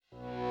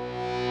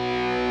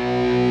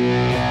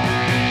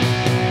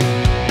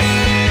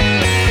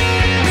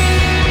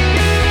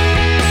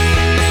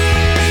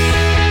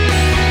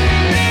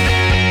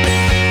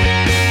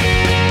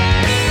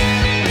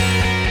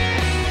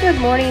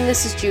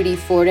this is Judy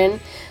Forden.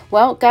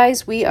 Well,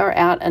 guys, we are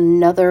at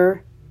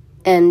another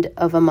end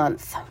of a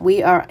month.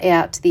 We are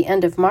at the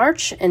end of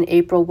March, and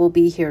April will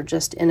be here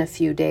just in a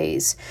few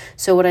days.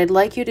 So what I'd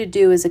like you to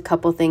do is a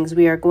couple things.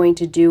 We are going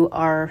to do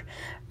our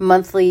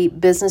monthly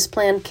business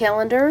plan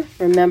calendar.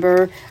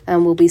 Remember,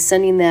 we'll be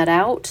sending that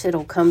out.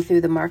 It'll come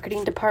through the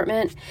marketing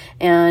department,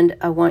 and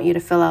I want you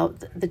to fill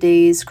out the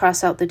days,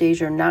 cross out the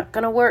days you're not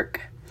going to work,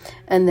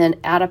 and then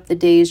add up the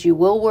days you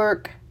will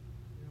work.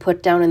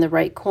 Put down in the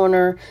right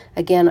corner,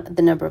 again,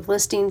 the number of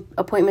listing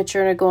appointments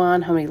you're going to go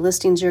on, how many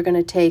listings you're going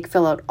to take.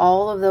 Fill out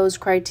all of those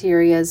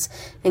criterias,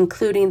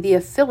 including the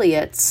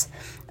affiliates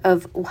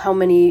of how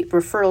many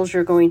referrals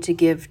you're going to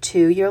give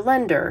to your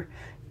lender,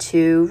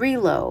 to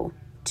Relo,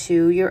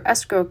 to your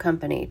escrow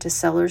company, to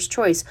Seller's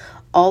Choice,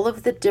 all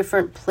of the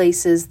different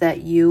places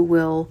that you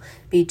will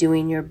be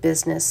doing your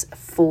business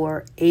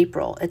for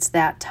April. It's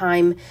that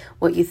time.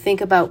 What you think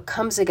about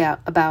comes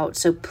about.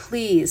 So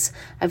please,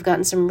 I've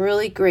gotten some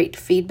really great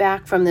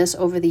feedback from this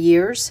over the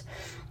years.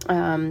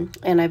 And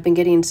I've been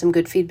getting some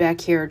good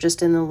feedback here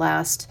just in the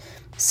last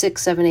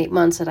 6, 7, 8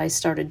 months that I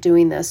started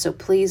doing this. So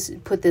please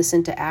put this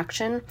into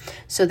action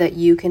so that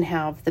you can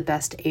have the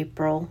best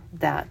April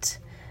that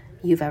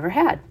you've ever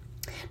had.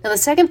 Now, the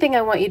second thing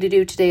I want you to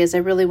do today is I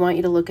really want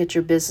you to look at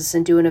your business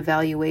and do an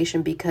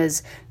evaluation,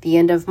 because the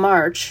end of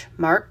March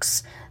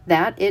marks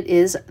that it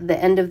is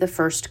the end of the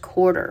first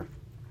quarter.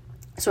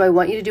 So I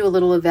want you to do a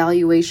little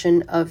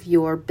evaluation of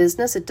your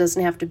business. It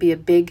doesn't have to be a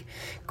big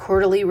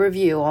quarterly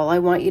review. All I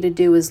want you to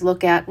do is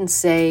look at and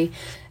say,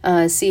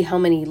 see how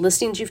many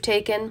listings you've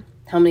taken,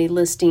 how many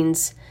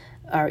listings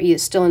are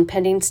still in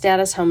pending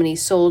status, how many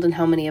sold, and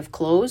how many have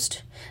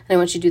closed. And I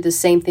want you to do the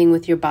same thing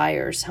with your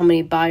buyers. How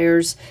many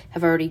buyers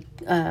have already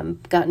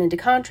gotten into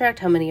contract,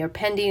 how many are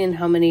pending, and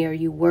how many are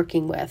you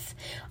working with?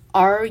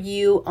 Are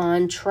you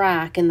on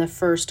track in the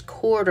first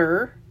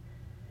quarter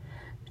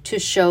to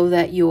show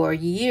that your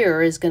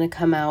year is going to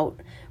come out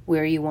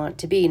where you want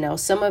to be? Now,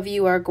 some of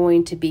you are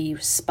going to be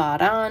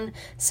spot on.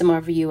 Some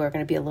of you are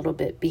going to be a little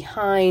bit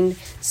behind.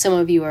 Some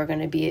of you are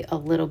going to be a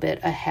little bit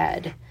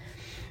ahead.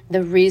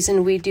 The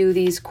reason we do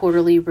these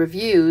quarterly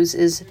reviews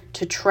is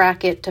to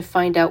track it, to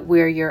find out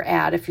where you're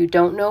at. If you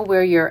don't know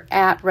where you're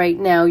at right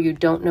now, you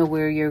don't know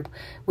where you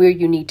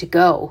need to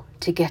go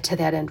to get to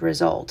that end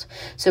result.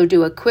 So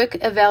do a quick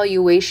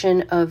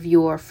evaluation of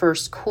your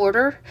first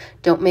quarter.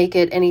 Don't make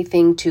it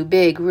anything too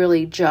big,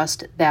 really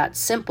just that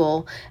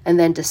simple, and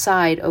then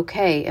decide,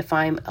 okay, if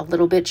I'm a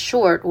little bit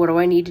short, what do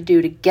I need to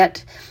do to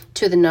get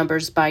to the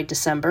numbers by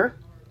December?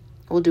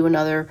 We'll do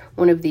another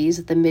one of these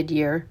at the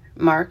mid-year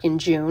mark in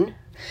June.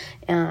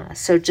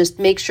 So just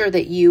make sure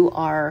that you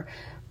are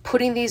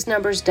putting these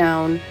numbers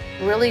down,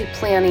 really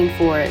planning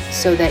for it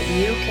so that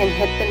you can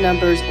hit the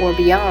numbers or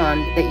beyond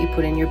that you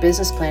put in your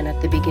business plan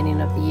at the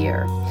beginning of the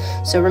year.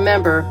 So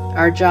remember,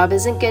 our job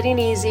isn't getting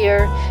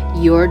easier.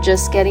 You're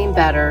just getting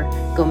better.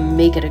 Go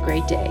make it a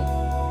great day.